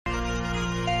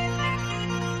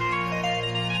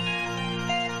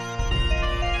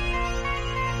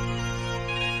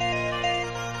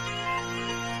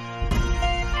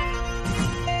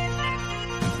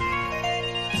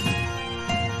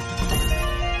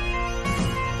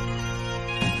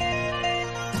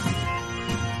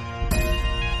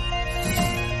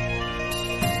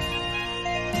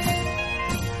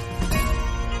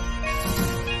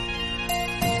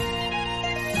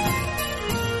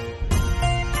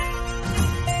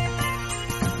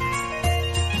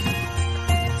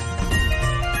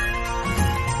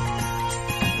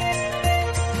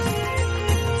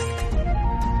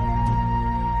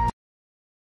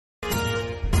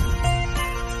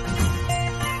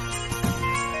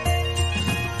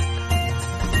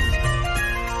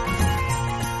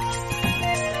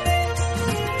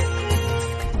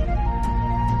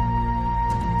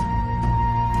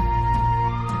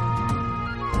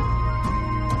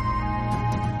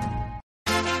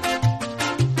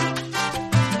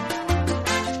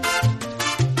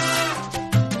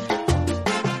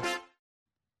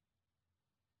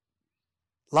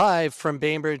Live from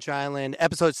Bainbridge Island,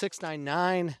 episode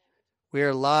 699. We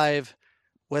are live.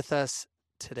 With us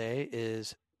today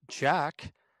is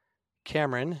Jack,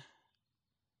 Cameron,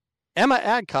 Emma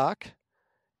Adcock,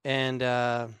 and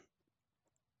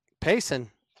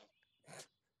Payson.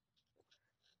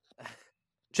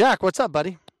 Jack, what's up,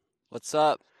 buddy? What's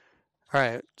up? All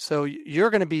right, so you're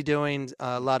going to be doing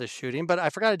a lot of shooting, but I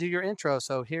forgot to do your intro,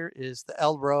 so here is the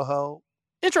El Rojo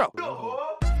intro.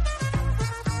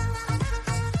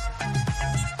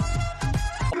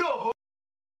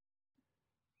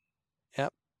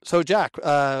 Yep. So, Jack,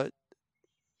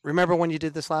 remember when you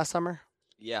did this last summer?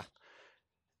 Yeah.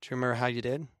 Do you remember how you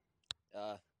did?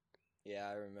 Yeah,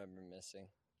 I remember missing.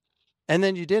 And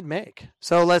then you did make.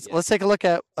 So let's take a look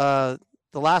at the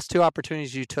last two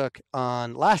opportunities you took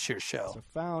on last year's show. So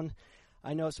found,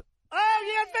 I know. Oh,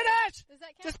 you didn't finish!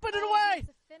 Just put it away!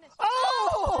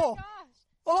 Oh!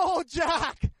 Oh,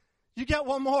 Jack! You get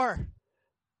one more.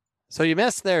 So you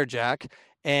missed there, Jack,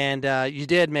 and you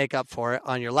did make up for it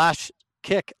on your last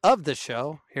kick of the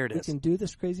show. Here it is. We can do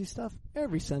this crazy stuff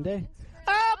every Sunday.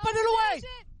 Oh, put it away!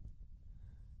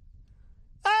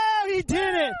 Oh, he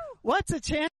did it! What's a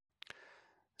chance?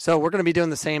 So we're going to be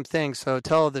doing the same thing. So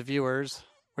tell the viewers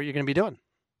what you're going to be doing.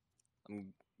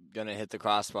 I'm going to hit the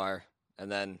crossbar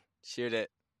and then shoot it.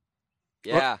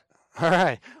 Yeah. All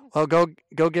right. Well, go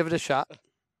give it a shot.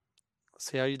 Let's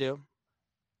see how you do.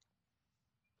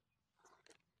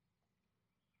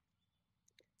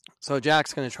 So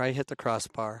Jack's going to try to hit the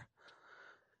crossbar.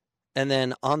 And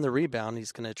then on the rebound,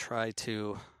 he's going to try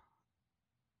to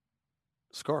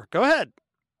score. Go ahead.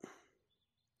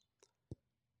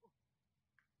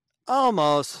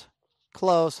 Almost.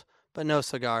 Close, but no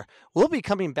cigar. We'll be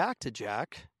coming back to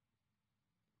Jack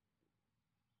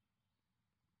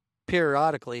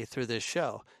periodically through this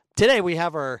show. Today we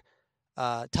have our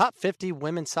top 50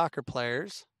 women's soccer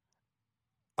players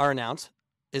are announced.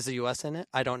 Is the U.S. in it?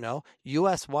 I don't know.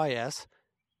 USYS,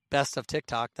 best of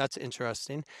TikTok. That's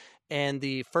interesting. And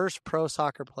the first pro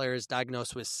soccer player is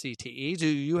diagnosed with CTE. Do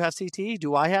you have CTE?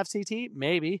 Do I have CTE?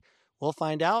 Maybe. We'll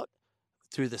find out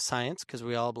through the science, because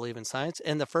we all believe in science.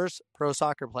 And the first pro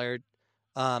soccer player,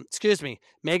 Megan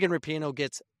Rapinoe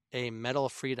gets a Medal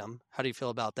of Freedom. How do you feel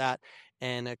about that?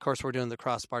 And, of course, we're doing the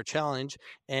crossbar challenge.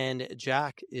 And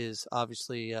Jack is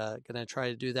obviously going to try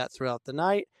to do that throughout the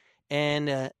night.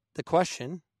 And the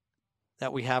question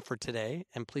that we have for today,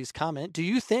 and please comment, do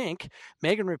you think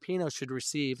Megan Rapinoe should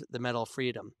receive the Medal of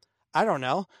Freedom? I don't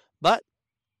know, but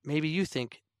maybe you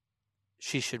think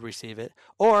she should receive it.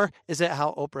 Or is it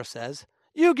how Oprah says,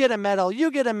 you get a medal, you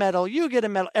get a medal, you get a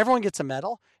medal. Everyone gets a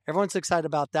medal. Everyone's excited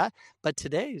about that. But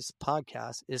today's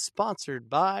podcast is sponsored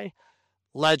by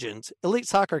Legends Elite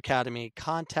Soccer Academy.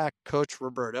 Contact Coach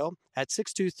Roberto at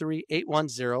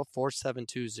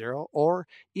 623-810-4720 or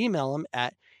email him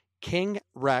at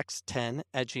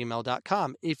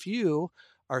kingrex10@gmail.com. If you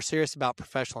are serious about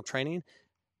professional training,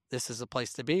 this is a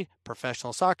place to be.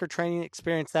 Professional soccer training,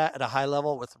 experience that at a high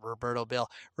level with Roberto Bill.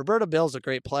 Roberto Bill is a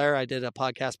great player. I did a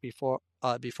podcast before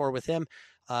with him.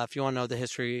 If you want to know the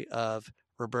history of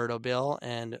Roberto Bill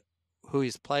and who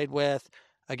he's played with,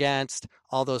 against,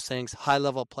 all those things,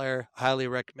 high-level player, highly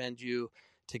recommend you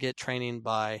to get training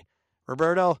by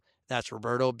Roberto. That's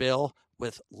Roberto Bill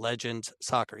with Legends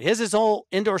Soccer. He has his own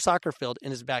indoor soccer field in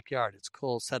his backyard. It's a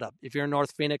cool setup. If you're in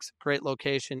North Phoenix, great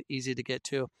location, easy to get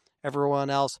to. Everyone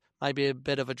else might be a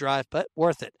bit of a drive, but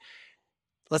worth it.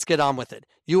 Let's get on with it.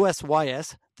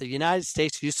 USYS, the United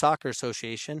States Youth Soccer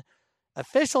Association,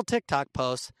 official TikTok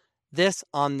posts this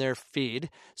on their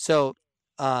feed. So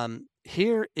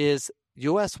here is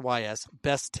USYS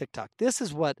best TikTok. This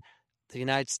is what the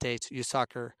United States Youth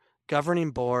Soccer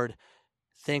Governing Board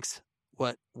thinks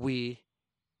what we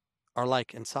are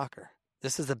like in soccer.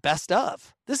 This is the best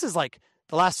of. This is like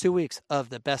the last 2 weeks of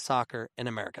the best soccer in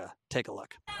America. Take a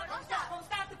look.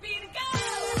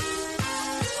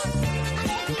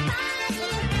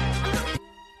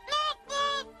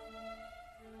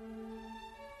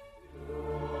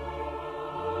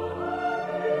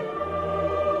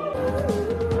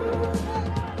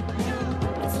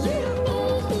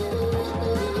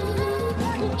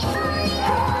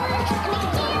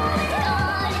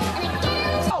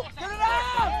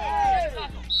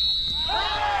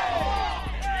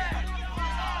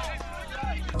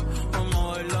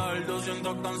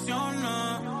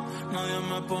 Nadie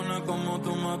me pone como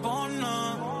tú me pones.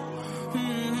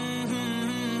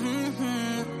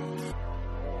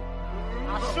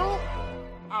 I shoot,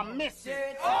 I miss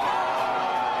it.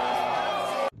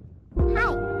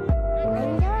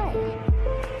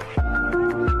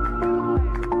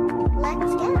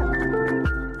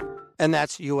 And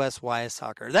that's USYS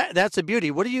Soccer. That's a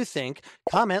beauty. What do you think?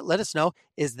 Comment. Let us know.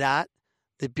 Is that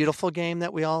the beautiful game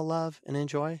that we all love and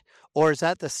enjoy? Or is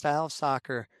that the style of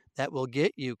soccer that will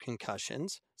get you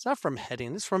concussions? It's not from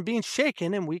heading. It's from being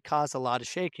shaken, and we cause a lot of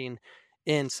shaking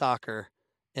in soccer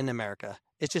in America.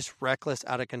 It's just reckless,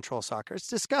 out of control soccer. It's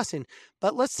disgusting.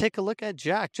 But let's take a look at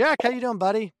Jack. Jack, how you doing,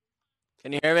 buddy?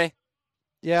 Can you hear me?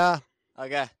 Yeah.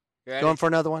 Okay. You ready? Going for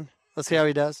another one. Let's see how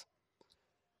he does.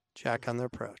 Jack on the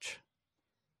approach.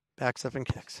 Backs up and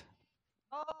kicks.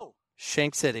 Oh,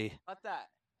 Shank City. cut that.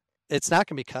 It's not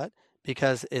going to be cut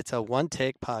because it's a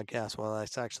one-take podcast. Well,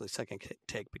 it's actually second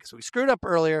take because we screwed up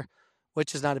earlier,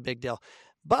 which is not a big deal.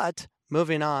 But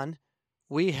moving on,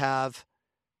 we have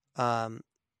a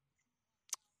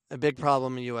big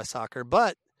problem in U.S. soccer,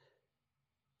 but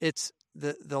it's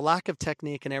the lack of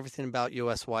technique and everything about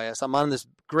USYS. I'm on this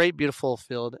great, beautiful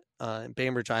field in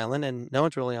Bainbridge Island, and no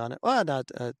one's really on it. Well,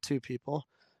 not two people.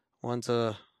 One's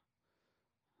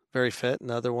very fit, and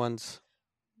the other one's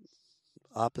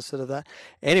opposite of that.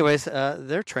 Anyways,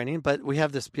 they're training, but we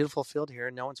have this beautiful field here,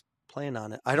 and no one's playing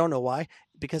on it. I don't know why,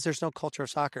 because there's no culture of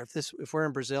soccer. If we're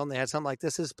in Brazil and they had something like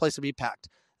this is a place to be packed.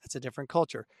 That's a different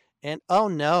culture. And oh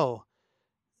no,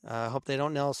 I hope they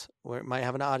don't know us. We might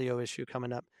have an audio issue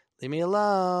coming up. Leave me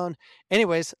alone.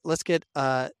 Anyways, let's get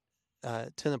to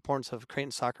the importance of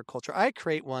creating soccer culture. I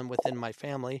create one within my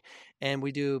family, and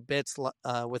we do bits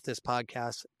with this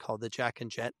podcast called the Jack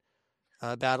and Jet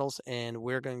battles, and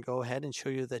we're going to go ahead and show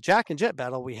you the Jack and Jet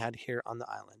battle we had here on the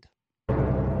island.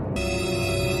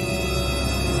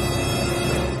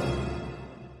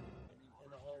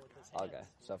 Okay,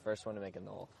 so first one to make in the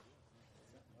hole.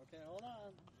 Okay, hold on.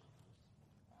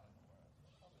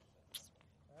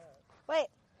 Wait.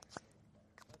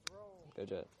 Go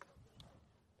Jet.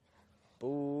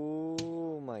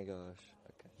 Oh my gosh.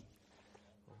 Okay.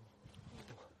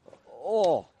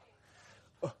 Oh.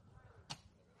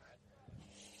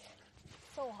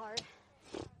 So hard.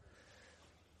 I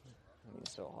mean,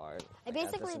 so hard. I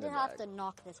basically did have to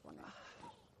knock this one in.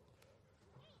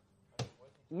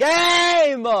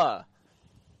 Game! I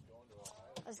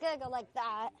was gonna go like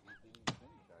that.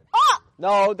 Oh!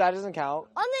 No, that doesn't count.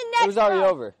 On the next It was already one.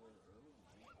 over.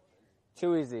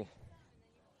 Too easy.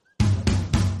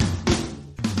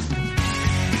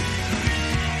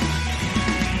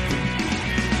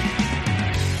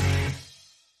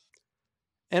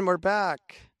 And we're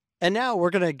back. And now we're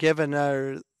going to give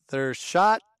another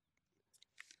shot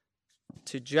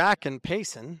to Jack and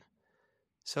Payson.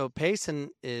 So Payson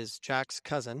is Jack's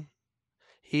cousin.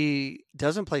 He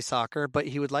doesn't play soccer, but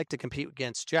he would like to compete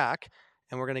against Jack.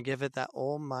 And we're going to give it that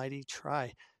almighty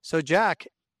try. So Jack,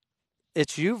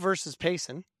 it's you versus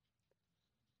Payson.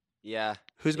 Yeah.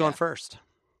 Who's going first?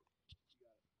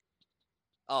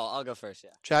 Oh, I'll go first,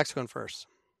 yeah. Jack's going first.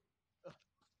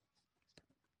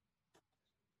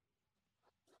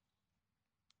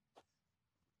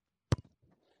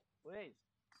 Wait.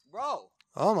 Bro.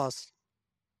 Almost.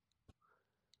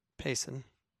 Payson.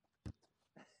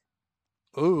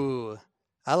 Ooh,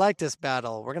 I like this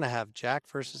battle. We're going to have Jack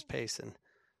versus Payson.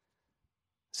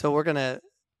 So we're going to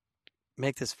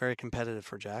make this very competitive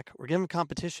for Jack. We're giving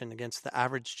competition against the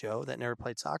average Joe that never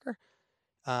played soccer.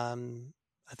 I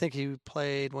think he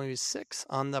played when he was 6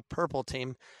 on the purple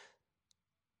team.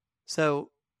 So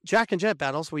Jack and Jet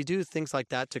battles, we do things like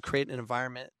that to create an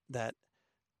environment that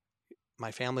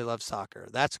my family loves soccer.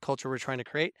 That's a culture we're trying to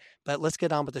create. But let's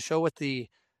get on with the show with the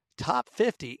top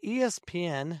 50,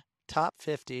 ESPN top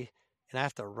 50. And I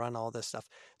have to run all this stuff.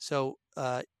 So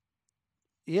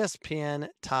ESPN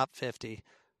top 50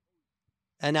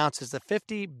 announces the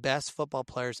 50 best football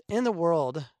players in the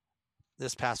world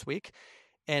this past week.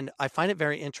 And I find it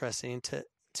very interesting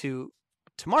to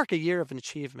mark a year of an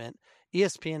achievement.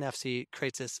 ESPN FC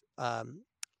creates this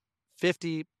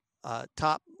 50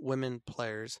 top women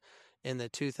players in the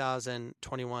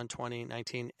 2021,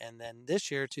 2019, and then this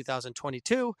year,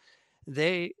 2022,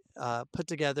 they put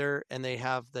together and they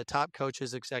have the top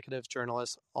coaches, executives,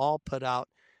 journalists all put out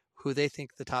who they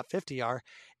think the top 50 are.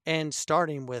 And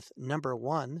starting with number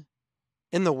 1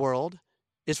 in the world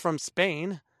is from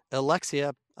Spain,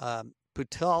 Alexia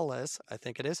Putellas, I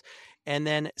think it is. And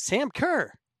then Sam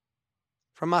Kerr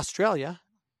from Australia,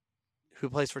 who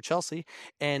plays for Chelsea.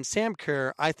 And Sam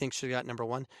Kerr, I think, should have got number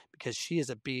 1 because she is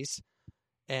a beast.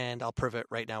 And I'll prove it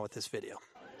right now with this video.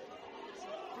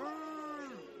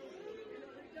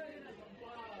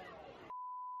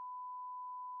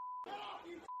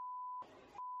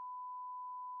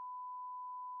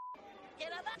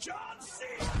 John C.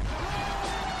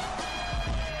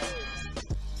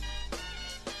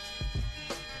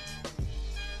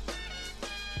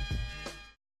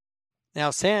 Now,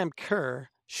 Sam Kerr,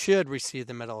 should receive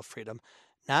the Medal of Freedom.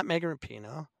 Not Megan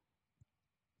Rapinoe.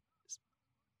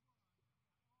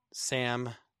 Sam,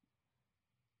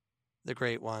 the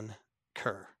great one,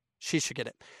 Kerr. She should get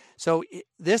it. So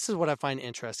this is what I find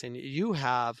interesting.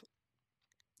 Here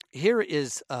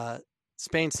is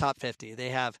Spain's top 50. They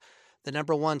have the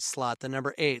number 1 slot, the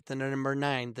number 8, the number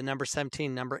 9, the number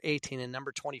 17, number 18, and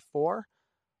number 24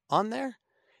 on there.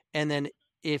 And then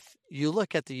if you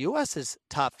look at the U.S.'s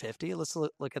top 50, let's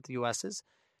look at the U.S.'s.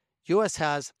 U.S.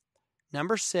 has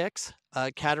number 6,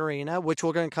 Katarina, which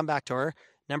we're going to come back to her.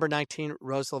 Number 19,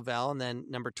 Rose Lavelle, and then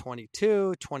number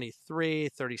 22, 23,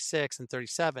 36, and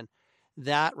 37.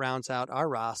 That rounds out our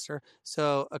roster.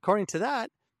 So according to that,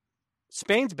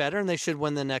 Spain's better, and they should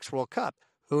win the next World Cup.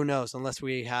 Who knows, unless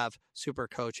we have super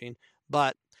coaching.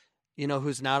 But you know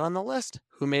who's not on the list?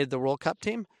 Who made the World Cup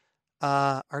team?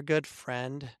 Our good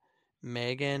friend,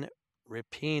 Megan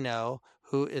Rapinoe,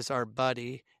 who is our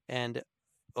buddy. And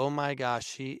oh my gosh,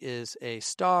 she is a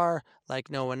star like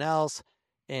no one else.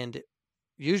 And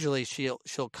usually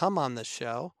she'll come on the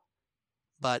show,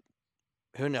 but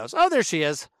who knows? Oh, there she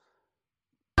is.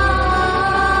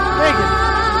 Megan.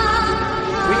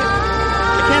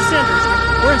 I can't stand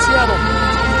her. We're in Seattle.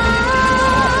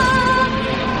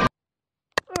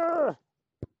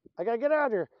 I got to get out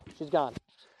of here. She's gone.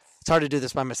 It's hard to do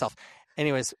this by myself.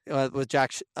 Anyways, with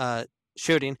Jack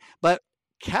shooting. But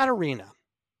Katarina,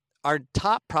 our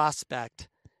top prospect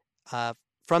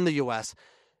from the U.S.,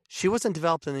 she wasn't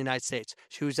developed in the United States.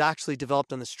 She was actually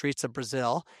developed on the streets of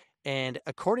Brazil. And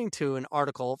according to an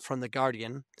article from The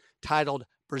Guardian titled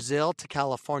Brazil to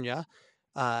California,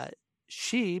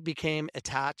 she became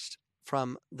attached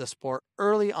from the sport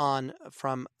early on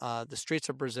from the streets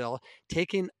of Brazil,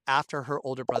 taking after her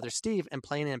older brother Steve and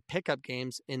playing in pickup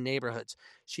games in neighborhoods.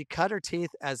 She cut her teeth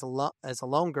as a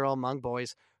lone girl among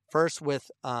boys, first with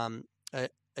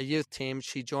a youth team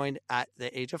she joined at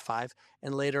the age of 5,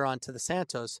 and later on to the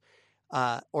Santos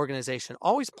organization,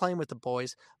 always playing with the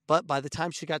boys. But by the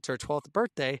time she got to her 12th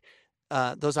birthday,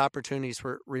 those opportunities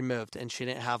were removed, and she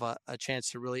didn't have a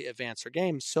chance to really advance her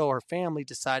game. So her family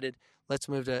decided, let's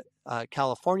move to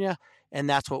California, and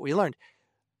that's what we learned.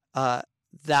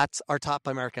 That's our top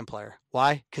American player.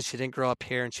 Why? Because she didn't grow up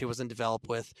here, and she wasn't developed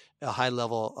with a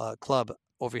high-level club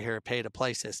over here, a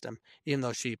pay-to-play system. Even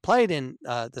though she played in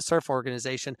the surf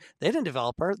organization, they didn't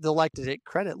develop her. They'll like to take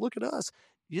credit. Look at us.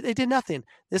 They did nothing.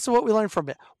 This is what we learned from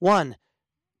it. 1,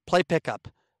 play pickup.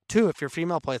 2, if you're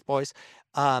female, play with boys.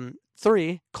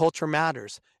 3, culture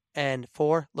matters. And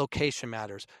 4, location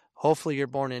matters. Hopefully you're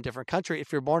born in a different country.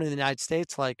 If you're born in the United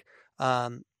States, like I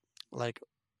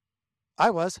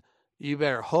was, you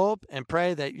better hope and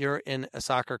pray that you're in a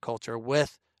soccer culture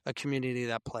with a community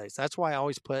that plays. That's why I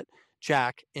always put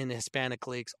Jack in the Hispanic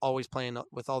leagues, always playing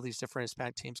with all these different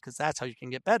Hispanic teams, because that's how you can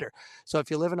get better. So if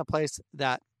you live in a place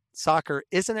that soccer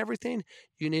isn't everything,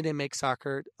 you need to make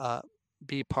soccer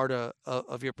be part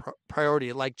of your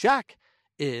priority, like Jack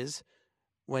is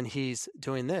when he's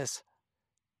doing this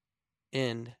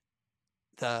in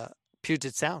the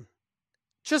Puget Sound,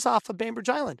 just off of Bainbridge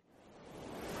Island.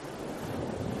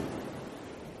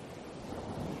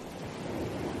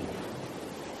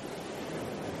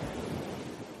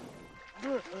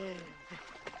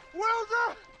 Well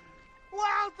done!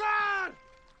 Well done!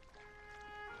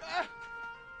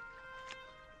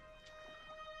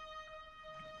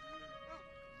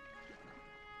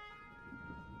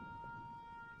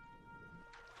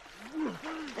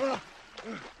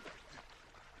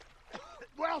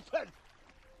 Wilson!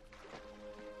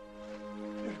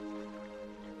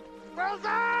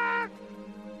 Wilson!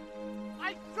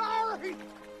 I'm sorry!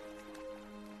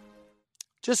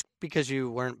 Just because you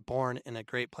weren't born in a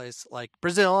great place like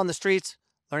Brazil on the streets,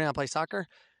 learning how to play soccer,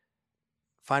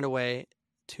 find a way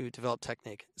to develop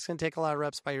technique. It's going to take a lot of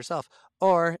reps by yourself.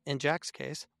 Or in Jack's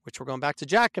case, which we're going back to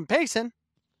Jack and Payson,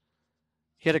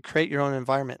 you got to create your own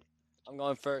environment. I'm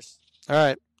going first. All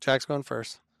right. Jack's going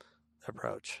first. The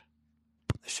approach.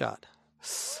 The shot.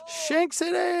 Shank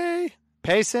City.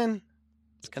 Payson.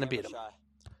 It's going to beat him.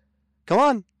 Come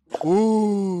on.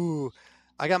 Ooh.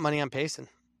 I got money on Payson.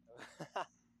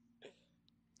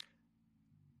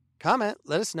 Comment.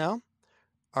 Let us know.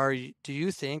 Do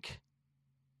you think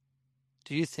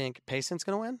Payson's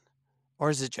going to win? Or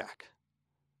is it Jack?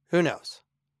 Who knows?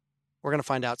 We're going to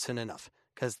find out soon enough,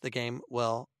 because the game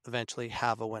will eventually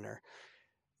have a winner.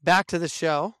 Back to the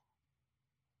show.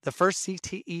 The first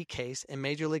CTE case in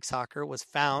Major League Soccer was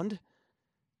found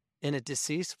in a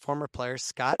deceased former player,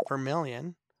 Scott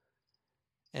Vermillion.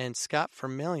 And Scott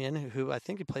Vermillion, who I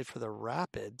think he played for the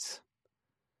Rapids.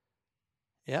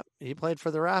 Yep, he played for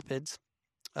the Rapids.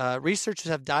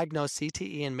 researchers have diagnosed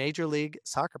CTE in Major League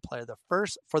Soccer player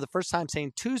for the first time,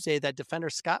 saying Tuesday that defender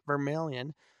Scott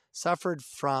Vermillion suffered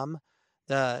from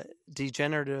the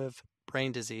degenerative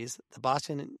brain disease. The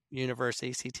Boston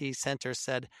University CTE Center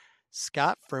said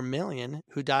Scott Vermillion,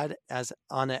 who died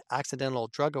on an accidental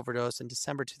drug overdose in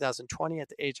December 2020 at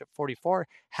the age of 44,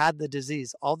 had the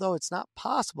disease. Although it's not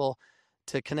possible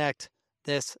to connect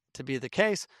this to be the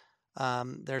case,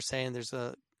 they're saying there's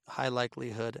a high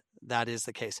likelihood that is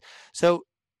the case. So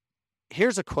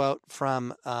here's a quote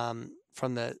from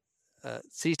the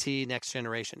CTE Next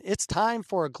Generation. It's time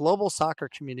for a global soccer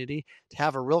community to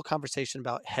have a real conversation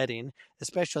about heading,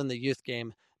 especially in the youth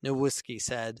game, Nowinski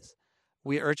said.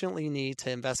 We urgently need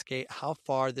to investigate how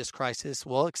far this crisis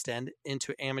will extend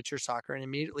into amateur soccer and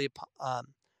immediately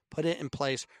put it in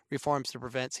place reforms to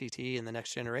prevent CTE in the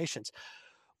next generations.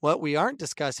 What we aren't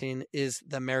discussing is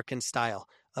the American style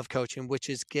of coaching, which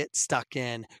is get stuck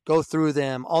in, go through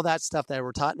them, all that stuff that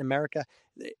we're taught in America.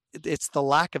 It's the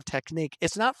lack of technique.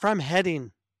 It's not from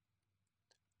heading.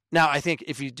 Now, I think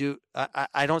if you do,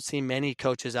 I don't see many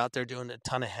coaches out there doing a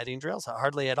ton of heading drills,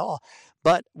 hardly at all.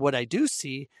 But what I do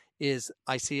see is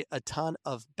I see a ton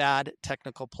of bad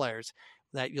technical players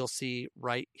that you'll see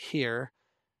right here.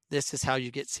 This is how you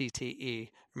get CTE.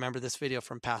 Remember this video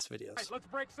from past videos. Right, let's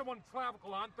break someone's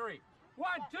clavicle on 3. 1,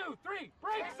 2, 3.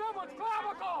 Break someone's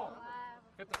clavicle.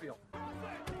 Hit the field.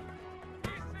 Right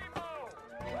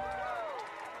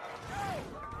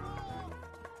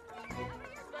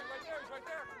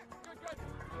there. Good.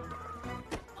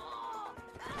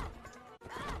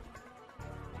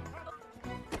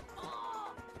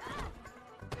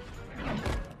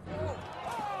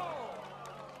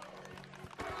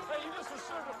 Hey, you just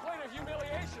received a plate of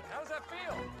humiliation. How does that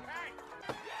feel? Hey!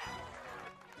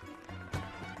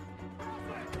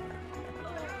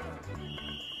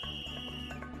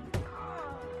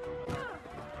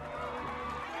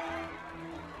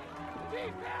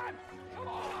 Defense! Come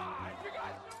on! You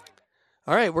guys...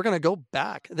 All right, we're going to go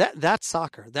back. That's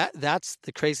soccer. That's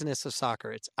the craziness of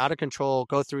soccer. It's out of control,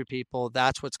 go through people.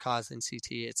 That's what's causing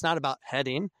CTE. It's not about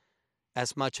heading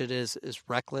as much it is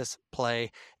reckless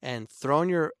play and throwing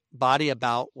your body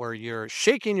about where you're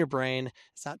shaking your brain.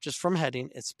 It's not just from heading.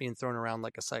 It's being thrown around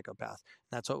like a psychopath.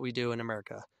 That's what we do in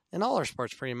America, in all our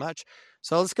sports pretty much.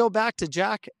 So let's go back to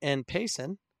Jack and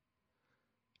Payson.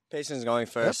 Payson's going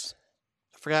first. Oops.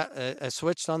 I forgot. I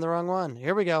switched on the wrong one.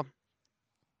 Here we go.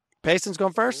 Payson's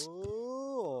going first.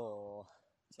 Ooh.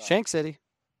 Shank City.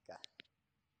 Okay.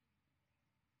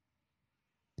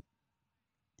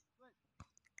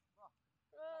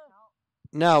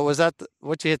 No, was that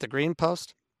what you hit the green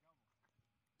post?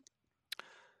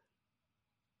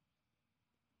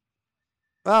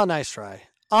 Well, nice try.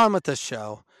 On with the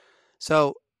show.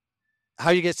 So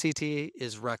how you get CTE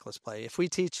is reckless play. If we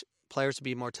teach players to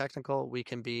be more technical, we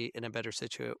can be in a better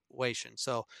situation.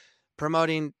 So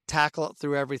promoting tackle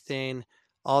through everything,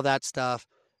 all that stuff,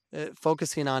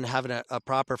 focusing on having a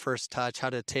proper first touch, how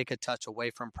to take a touch away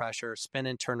from pressure, spin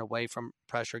and turn away from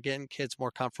pressure, getting kids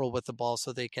more comfortable with the ball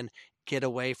so they can get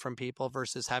away from people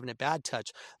versus having a bad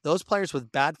touch. Those players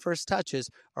with bad first touches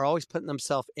are always putting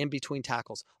themselves in between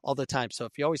tackles all the time. So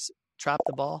if you always trap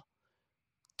the ball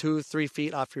 2-3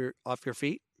 feet off your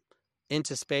feet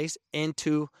into space,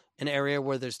 into an area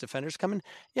where there's defenders coming,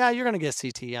 yeah, you're going to get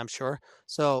CTE, I'm sure.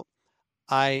 So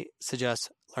I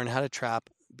suggest learn how to trap,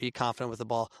 be confident with the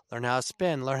ball, learn how to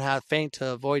spin, learn how to feint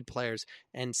to avoid players,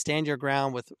 and stand your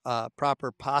ground with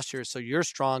proper posture so you're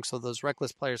strong, so those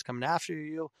reckless players coming after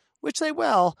you, which they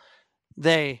will,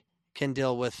 they can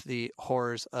deal with the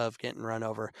horrors of getting run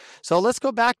over. So let's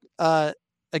go back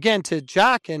again to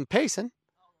Jack and Payson.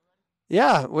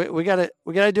 Yeah, we gotta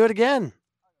do it again.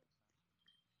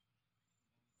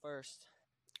 First.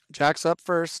 Jack's up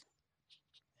first.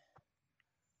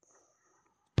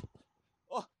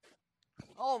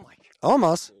 Oh my God.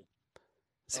 Almost.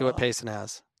 See what Payson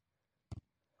has.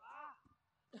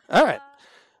 All right.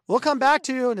 We'll come back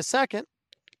to you in a second.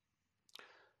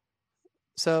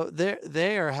 So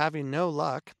they are having no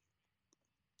luck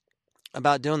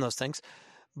about doing those things.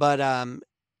 But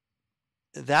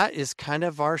that is kind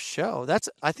of our show.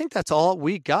 I think that's all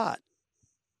we got.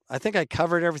 I think I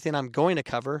covered everything I'm going to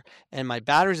cover, and my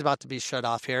battery's about to be shut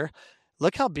off here.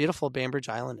 Look how beautiful Bainbridge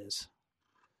Island is.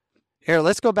 Here,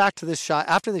 let's go back to this shot.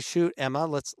 After the shoot, Emma,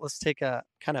 let's take a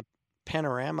kind of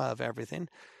panorama of everything.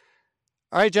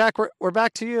 All right, Jack, we're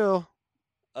back to you.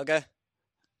 Okay.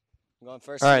 I'm going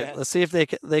first. All right, again. let's see if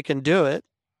they can do it.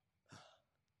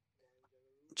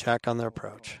 Jack on the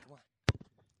approach.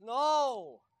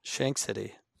 No. Shank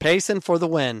City. Payson for the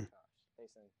win.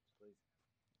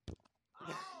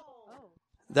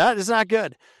 That is not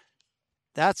good.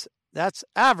 That's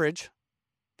average,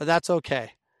 but that's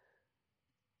okay.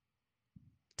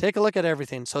 Take a look at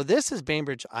everything. So this is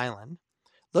Bainbridge Island.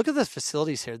 Look at the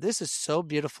facilities here. This is so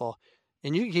beautiful.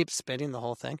 And you can keep spinning the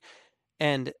whole thing.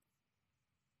 And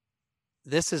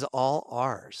this is all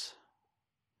ours.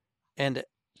 And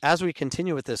as we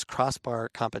continue with this crossbar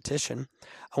competition,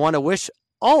 I want to wish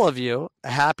all of you a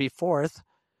happy 4th.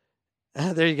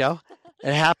 There you go.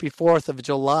 A happy 4th of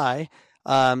July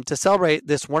to celebrate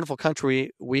this wonderful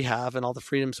country we have and all the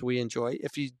freedoms we enjoy.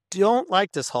 If you don't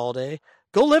like this holiday,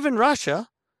 go live in Russia.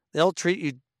 They will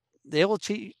treat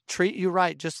you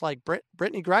right, just like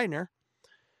Brittany Griner.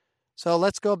 So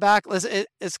let's go back.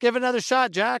 Let's give another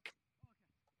shot, Jack.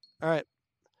 All right.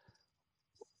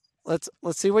 Let's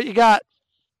see what you got.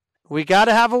 We got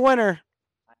to have a winner.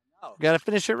 We got to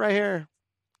finish it right here.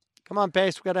 Come on,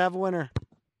 Pace. We got to have a winner.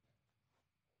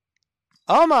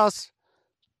 Almost.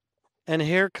 And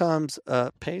here comes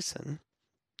Payson.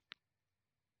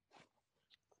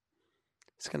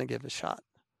 He's going to give it a shot.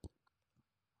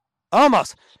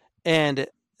 Almost. And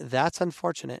that's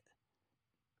unfortunate.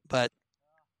 But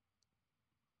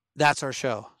that's our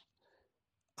show.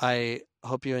 I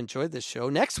hope you enjoyed this show.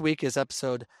 Next week is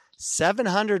episode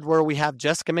 700, where we have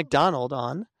Jessica McDonald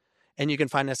on. And you can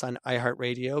find us on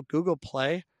iHeartRadio, Google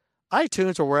Play,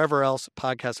 iTunes, or wherever else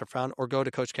podcasts are found, or go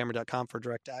to CoachCameron.com for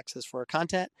direct access for our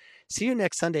content. See you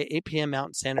next Sunday, 8 p.m.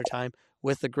 Mountain Standard Time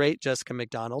with the great Jessica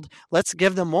McDonald. Let's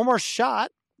give them one more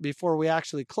shot before we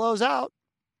actually close out.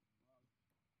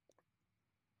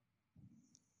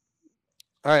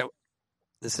 All right.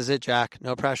 This is it, Jack.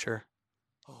 No pressure.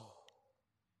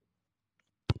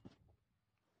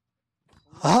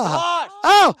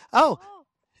 Oh.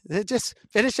 It just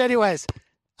finished anyways.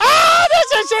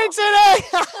 This is Shake City!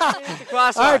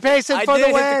 All right, Payson, for the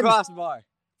win. Hit the crossbar.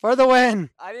 For the win.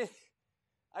 I didn't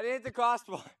hit the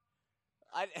crossbar.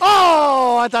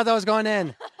 I thought that was going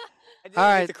in. All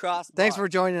right. Hit the crossbar. Thanks for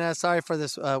joining us. Sorry for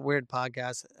this weird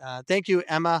podcast. Thank you,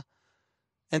 Emma.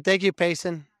 And thank you,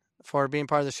 Payson, for being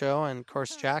part of the show. And, of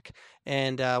course, Jack.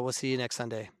 And we'll see you next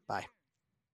Sunday. Bye.